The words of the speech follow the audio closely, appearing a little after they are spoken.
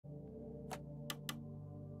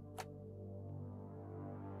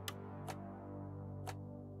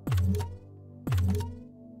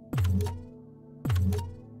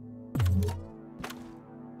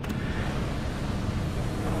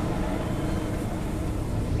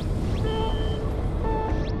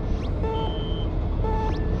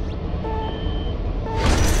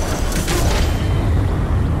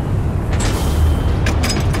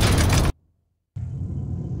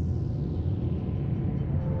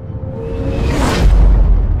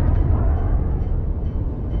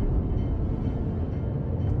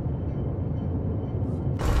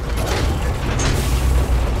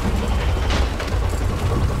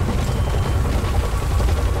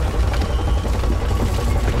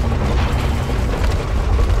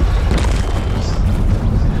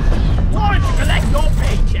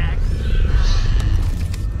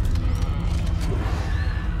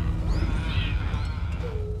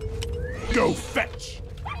Go fetch!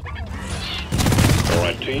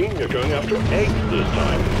 Alright team, you're going after eggs this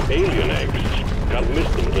time. Alien eggs. Can't miss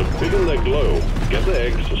them, they're big and they glow. Get the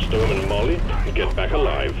eggs, stow them in Molly, and get back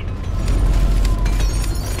alive.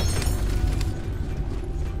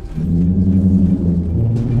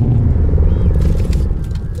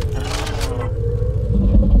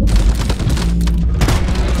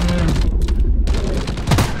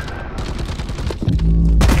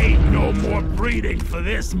 Ain't no more breeding for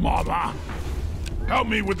this, mama. Help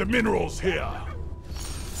me with the minerals here.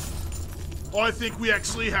 I think we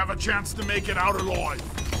actually have a chance to make it out alive.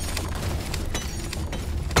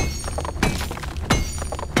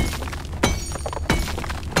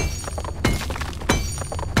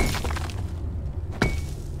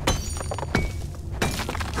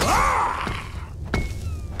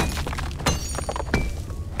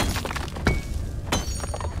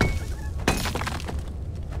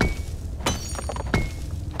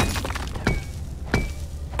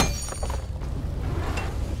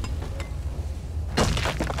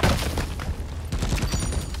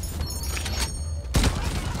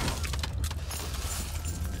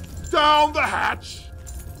 Down the hatch!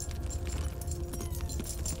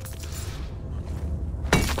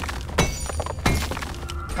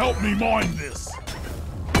 Help me mine this!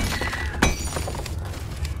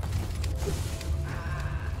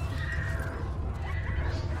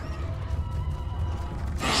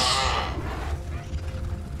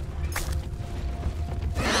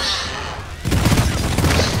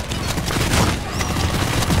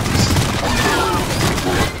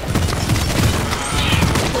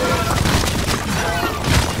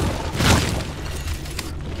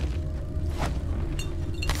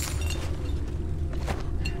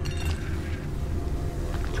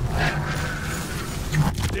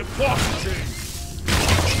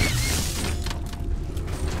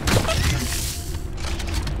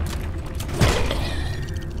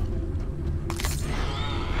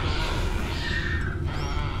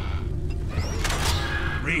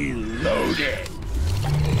 Reloaded.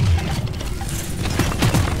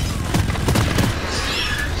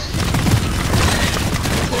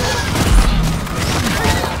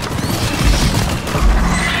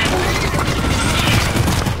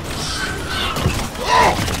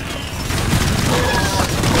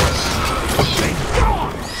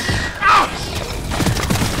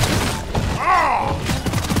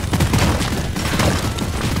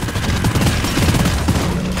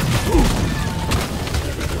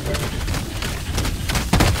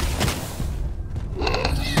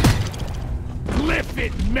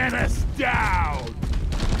 Menace down!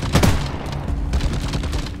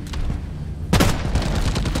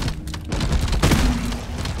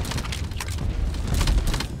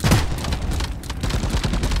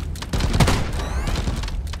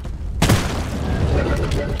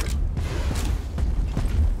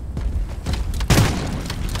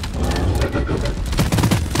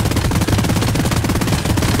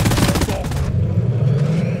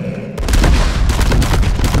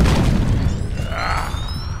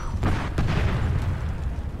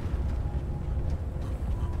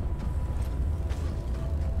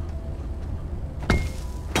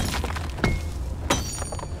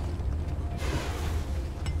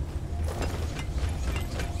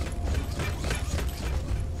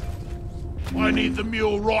 I need the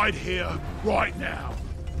mule right here, right now.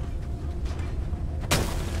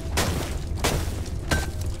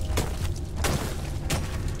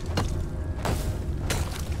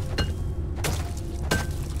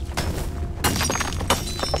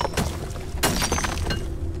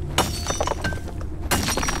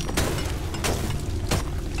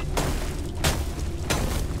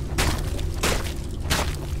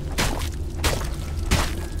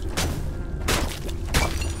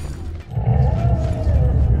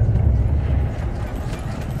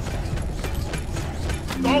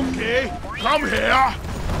 Donkey, come here!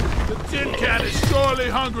 tin can is surely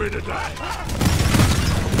hungry today.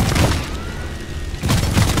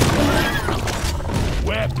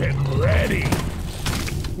 Weapon ready.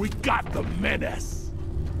 We got the menace.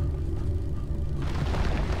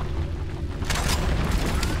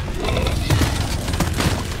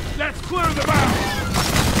 Let's clear them out.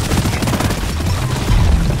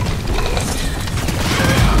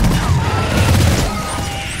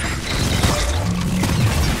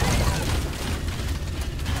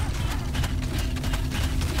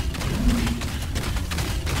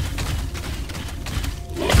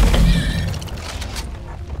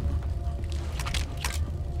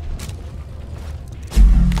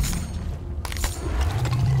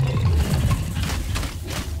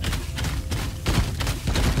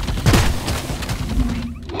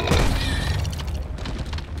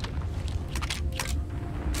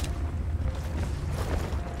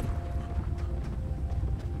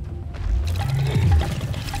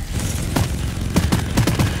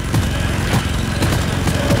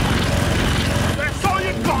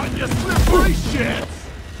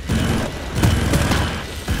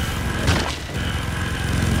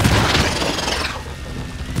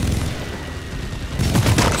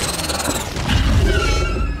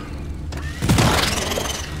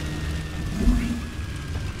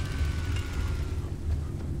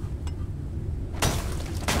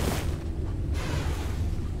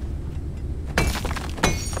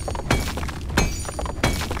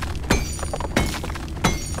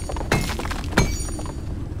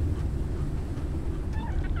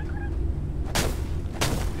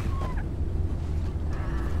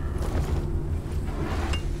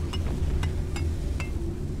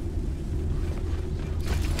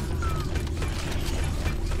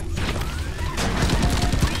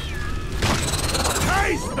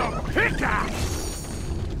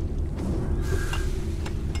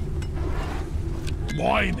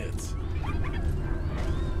 Mine it.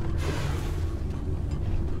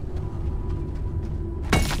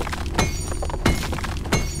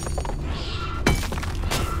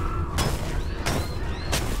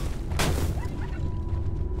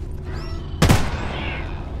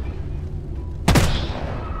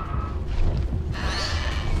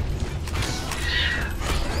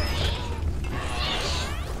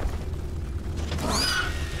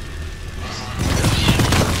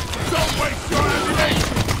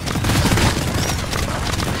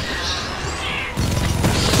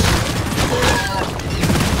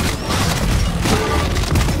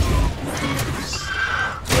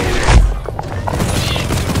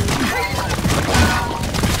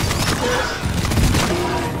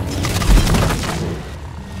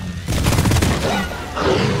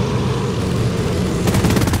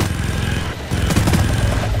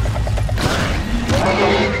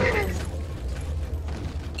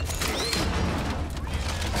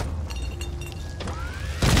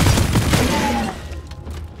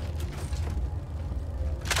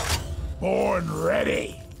 Born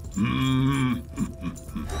ready.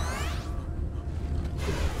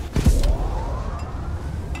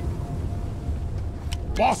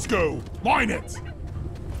 Bosco, mine it.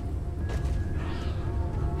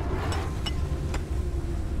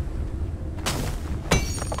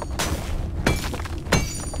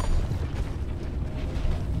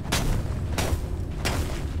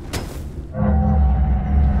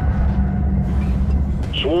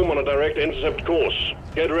 Swarm on a direct intercept course.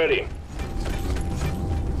 Get ready.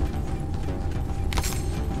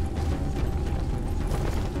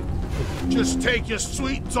 Just take your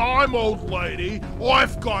sweet time, old lady.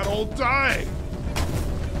 I've got all day.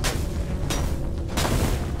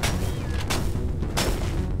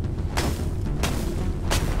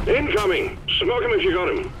 Incoming! Smoke him if you got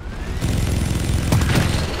him.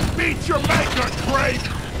 Beat your maker, Drake!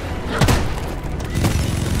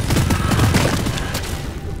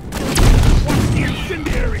 What's the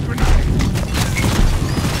incendiary grenade?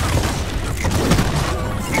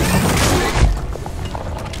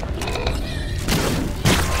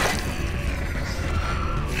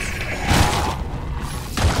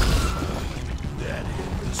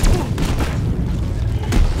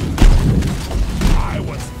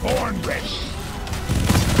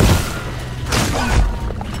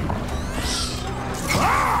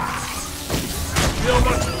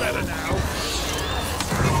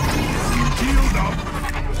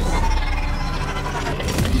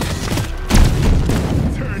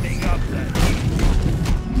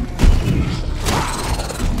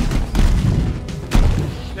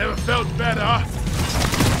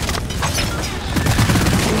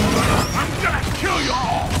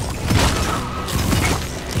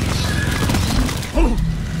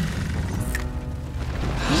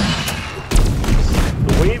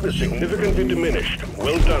 Speed is significantly diminished.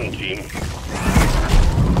 Well done, team.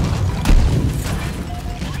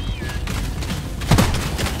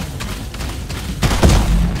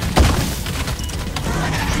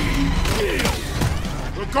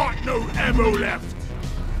 We got no ammo left.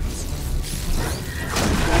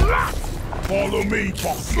 Follow me,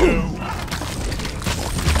 Bosco.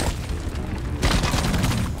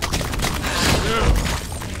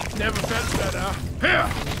 Never felt better. Here,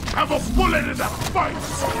 have a bullet in the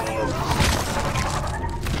face.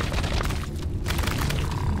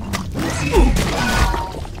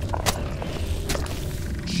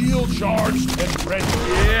 Shield charged and ready.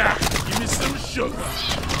 Yeah, give me some sugar.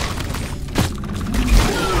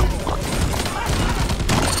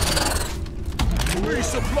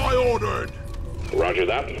 Resupply ordered. Roger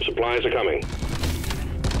that. Supplies are coming.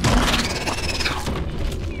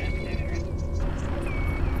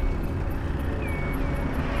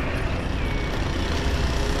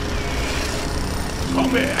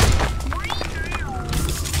 Come here.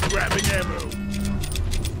 Grabbing ammo.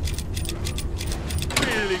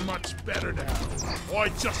 Feeling much better now. I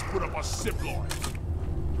just put up a zip line.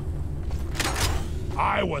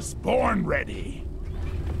 I was born ready.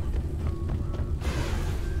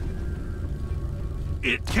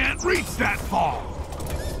 It can't reach that far!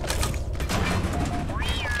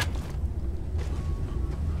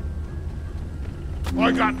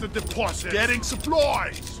 I got the deposit. Getting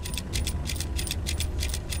supplies!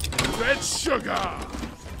 Red sugar!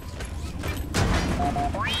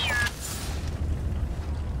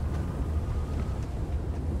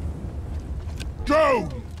 Go!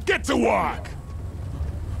 Get to work!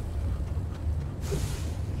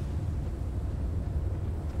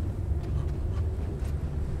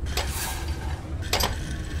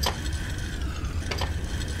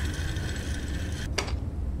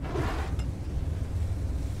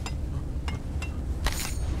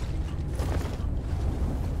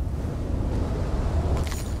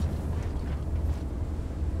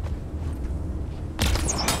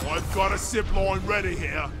 Got a zip line ready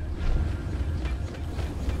here.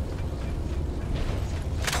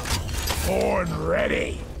 Born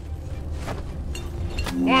ready.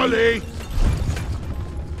 Ollie!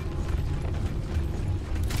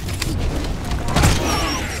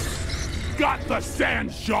 Got the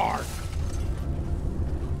sand shark!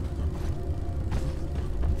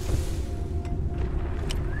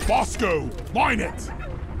 Bosco, mine it!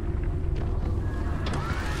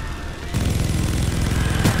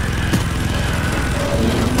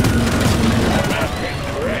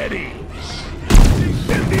 Ready!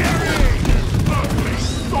 Incendiary! Ugly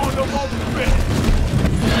son of a bitch!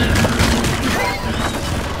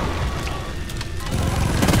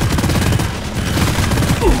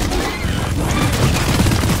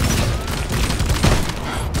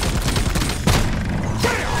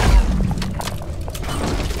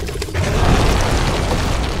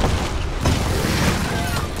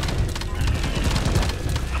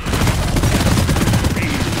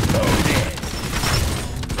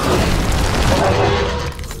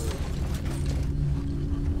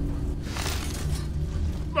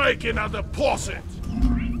 Making a deposit!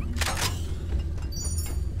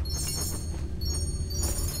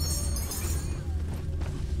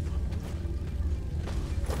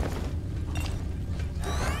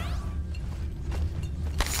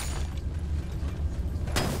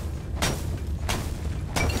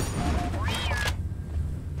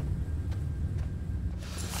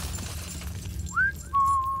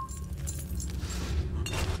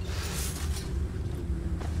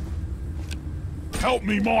 Help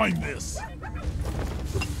me mine this!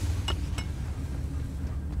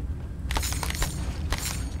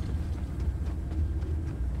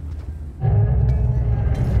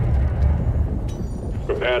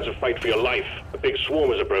 Prepare to fight for your life. A big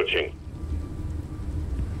swarm is approaching.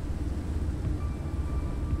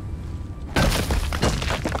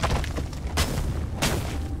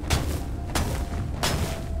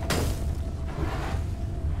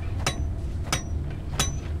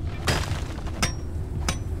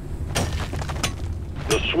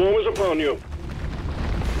 The swarm is upon you.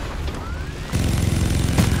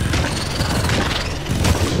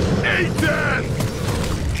 Ethan!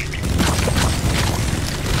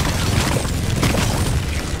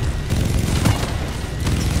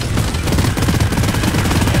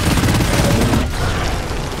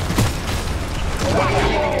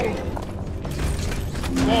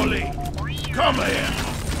 Molly, come here!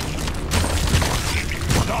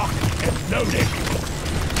 Lock and loaded!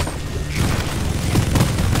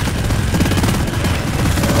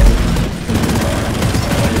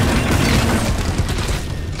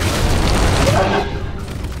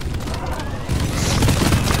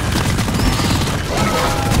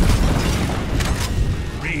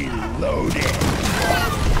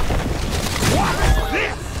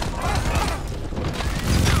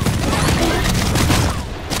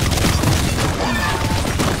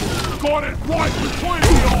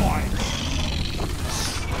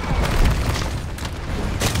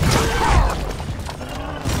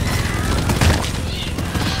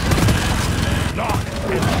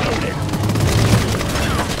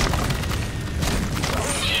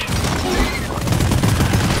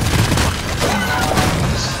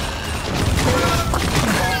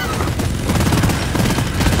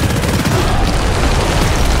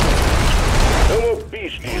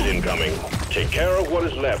 incoming. Take care of what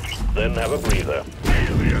is left, then have a breather.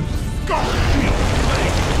 Alien skull shield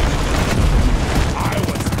thing! I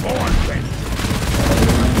was born ready!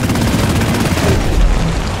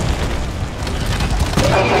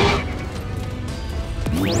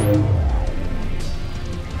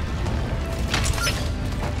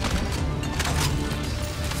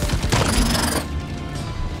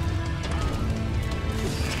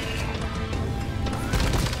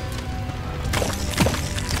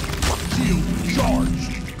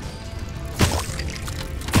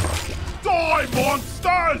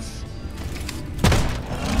 Monsters!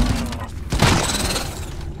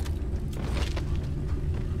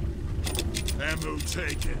 Ammo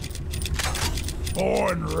taken.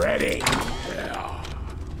 Born ready. Yeah.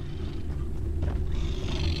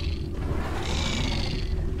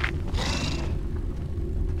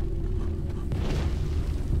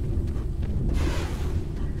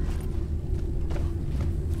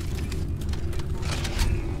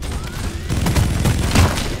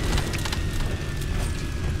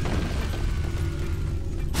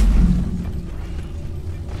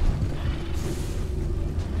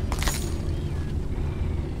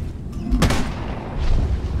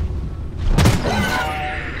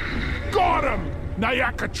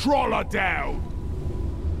 Controller down!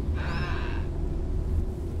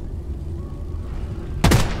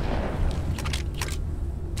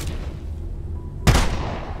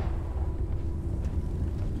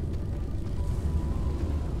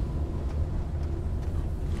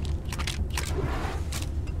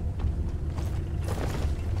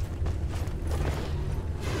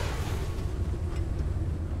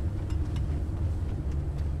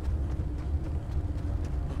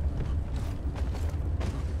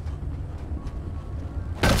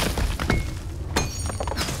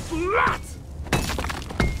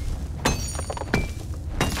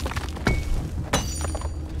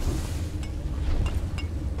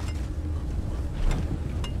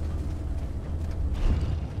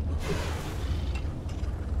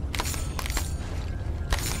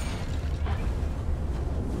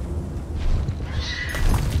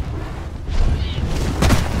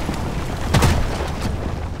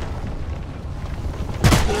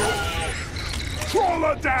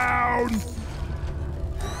 Down!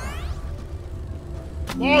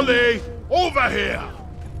 Molly, over here!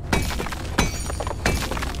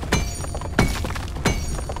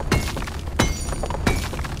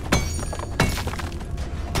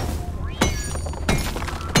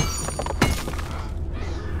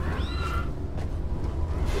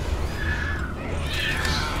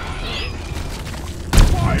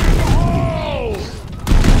 Fire in the hole!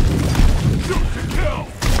 Shoot to kill!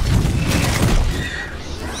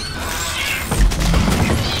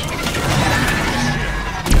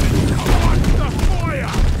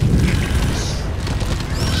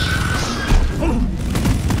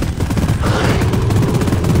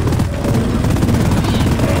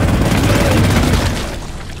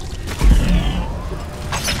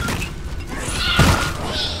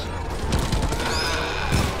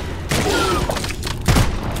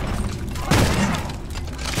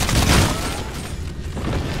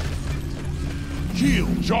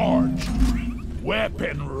 Shield charged.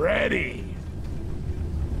 Weapon ready.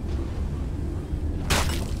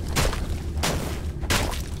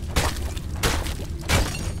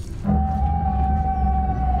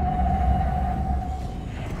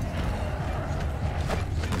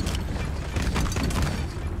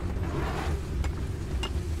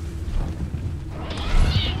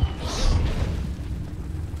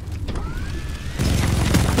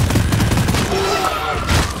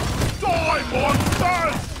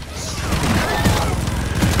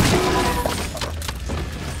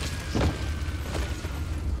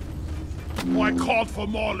 I called for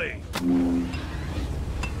Molly.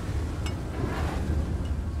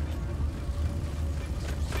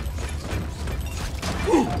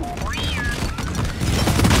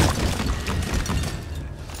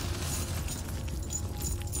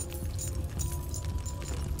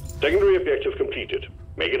 Secondary objective completed.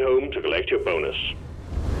 Make it home to collect your bonus.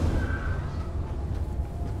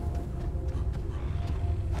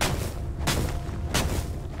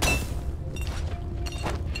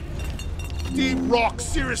 Deep Rock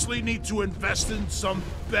seriously need to invest in some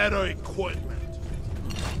better equipment.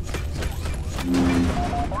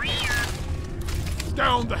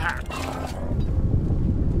 Down the hatch.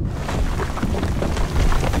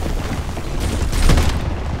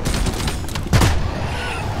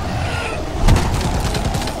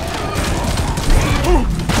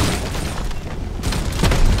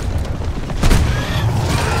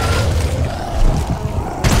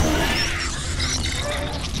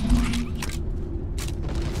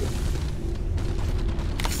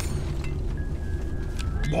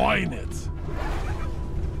 Mine it.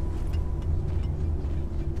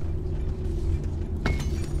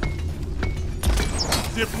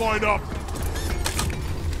 Zip line up.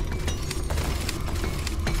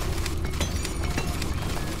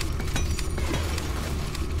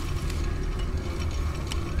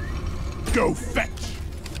 Go fetch.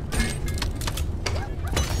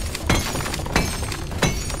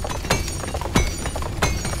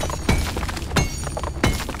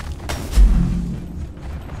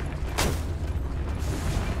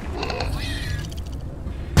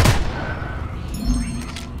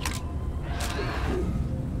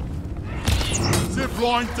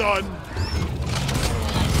 Line done.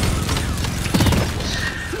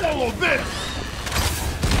 Swallow this!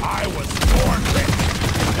 I was born rich.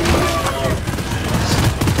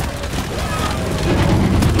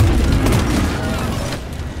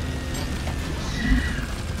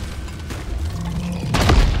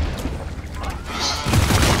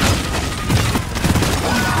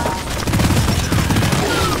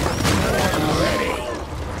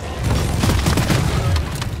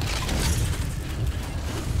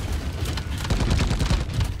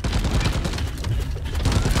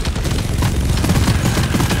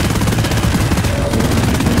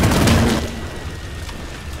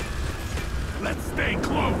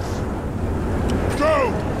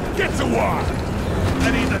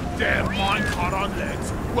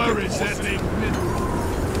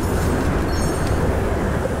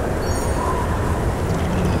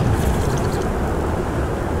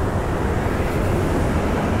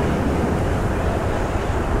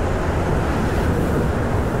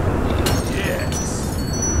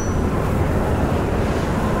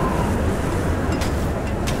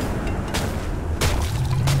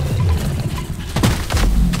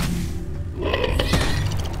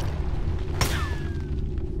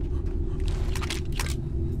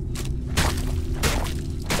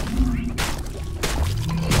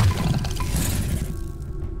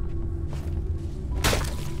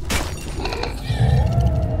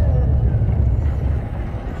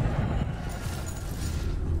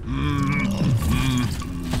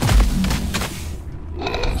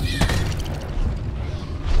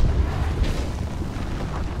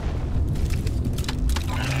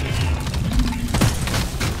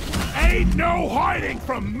 No hiding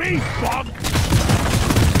from me, bug!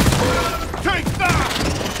 Take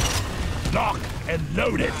that! Lock and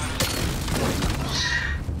load it!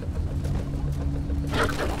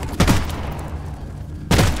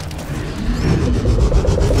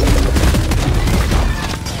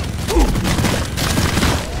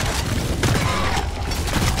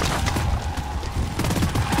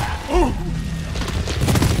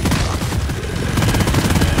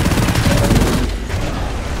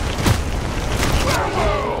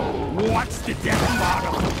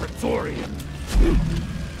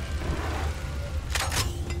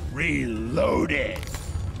 Reloaded.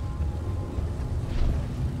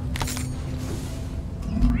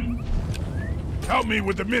 Help me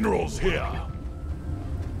with the minerals here.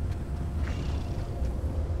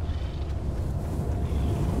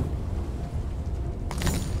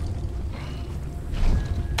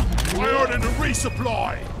 I ordered a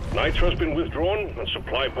resupply. Nitro's been withdrawn and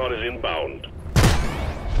supply pod is inbound.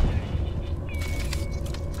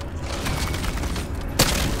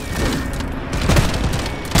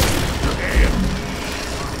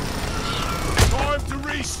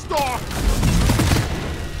 Restock!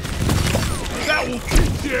 That will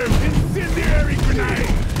teach you! Incendiary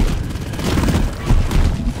grenade!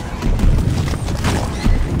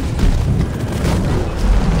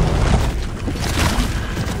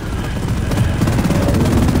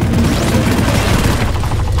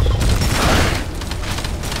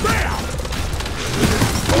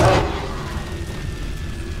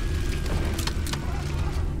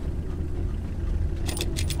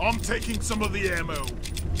 I'm taking some of the ammo.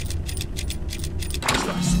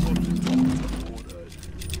 That's what the doctor ordered.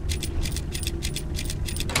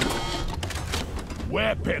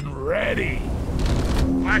 Weapon ready.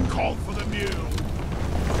 I called for the mule.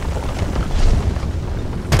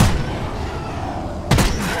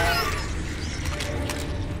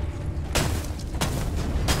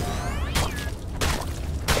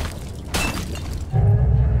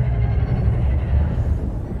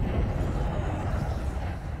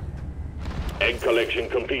 Egg collection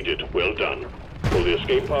completed. Well done. Pull the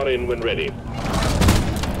escape pod in when ready. I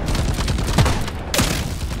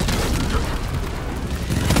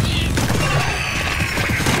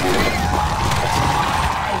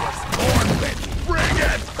was born ready. Bring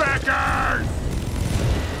it, Beckers!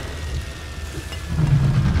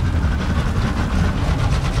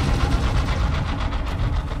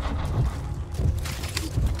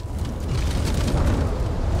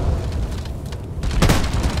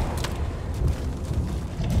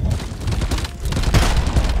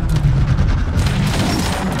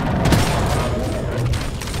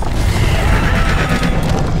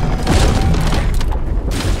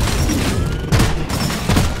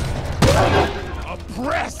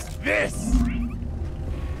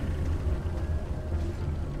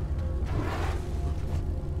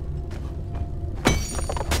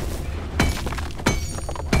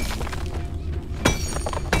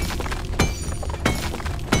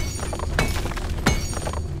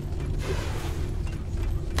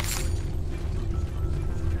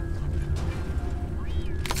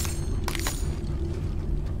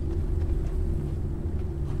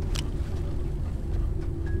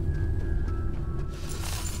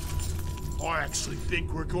 actually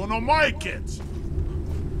think we're gonna make it?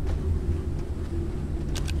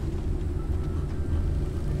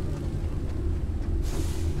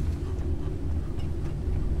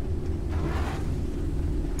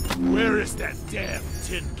 Where is that damn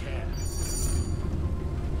tin can?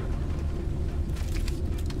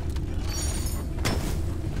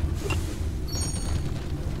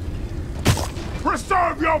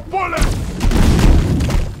 Preserve your bullets!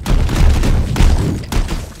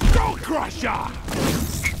 Go Crusher!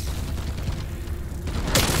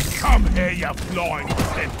 Come here, you flying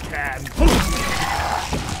tin can!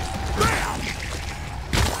 Bam!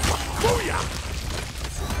 Booyah!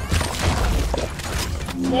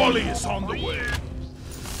 Molly is on the way.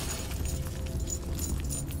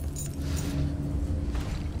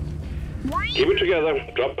 Keep it together.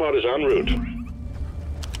 Drop pod is en route.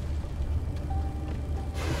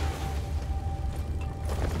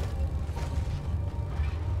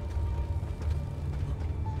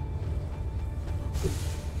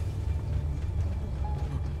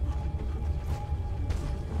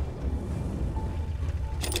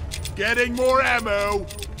 Getting more ammo.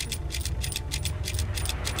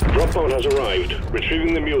 Drop pod has arrived.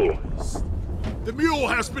 Retrieving the mule. The mule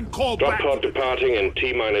has been called Drop back. pod departing in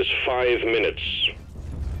T-minus 5 minutes.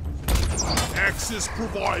 Access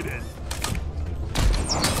provided.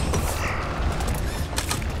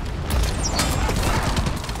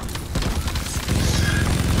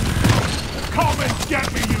 Come and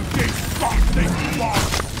get me, you disgusting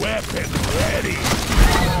fuck! Weapon ready.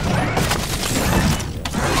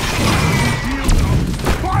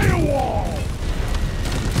 Firewall!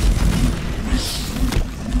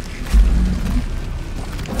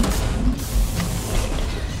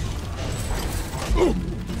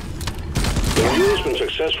 The mule has been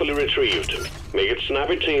successfully retrieved. Make it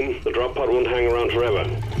snappy, team. The drop pod won't hang around forever.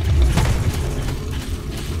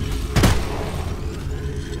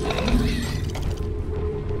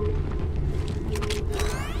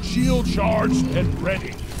 Shield charged and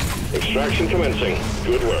ready. Extraction commencing.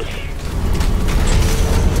 Good work.